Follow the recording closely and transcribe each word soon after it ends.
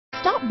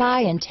Stop by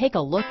and take a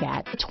look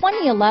at the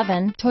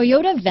 2011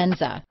 Toyota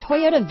Venza.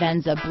 Toyota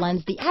Venza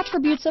blends the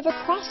attributes of a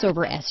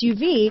crossover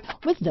SUV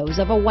with those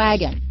of a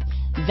wagon.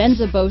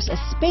 Venza boasts a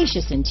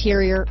spacious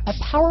interior, a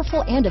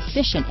powerful and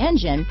efficient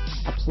engine,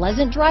 a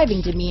pleasant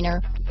driving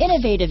demeanor,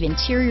 innovative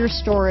interior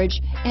storage,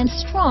 and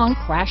strong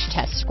crash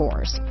test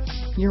scores.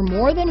 You're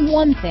more than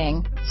one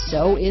thing,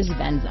 so is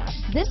Venza.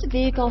 This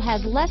vehicle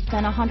has less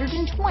than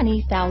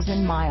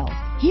 120,000 miles.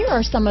 Here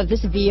are some of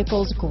this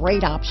vehicle's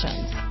great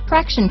options: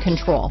 traction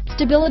control,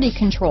 stability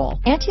control,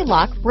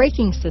 anti-lock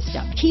braking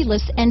system,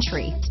 keyless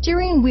entry,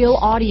 steering wheel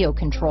audio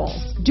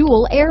controls,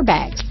 dual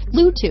airbags,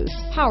 Bluetooth,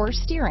 power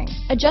steering,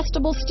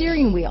 adjustable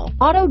steering wheel,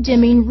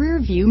 auto-dimming rear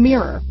view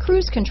mirror,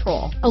 cruise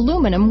control,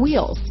 aluminum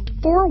wheels,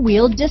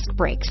 four-wheel disc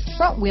brakes,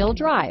 front-wheel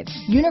drive,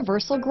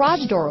 universal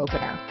garage door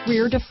opener,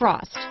 rear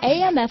defrost,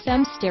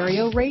 AM/FM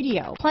stereo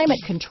radio,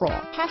 climate control,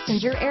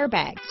 passenger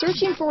airbag.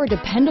 Searching for a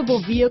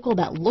dependable vehicle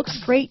that looks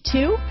great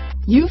too?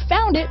 You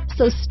found it,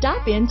 so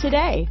stop in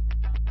today.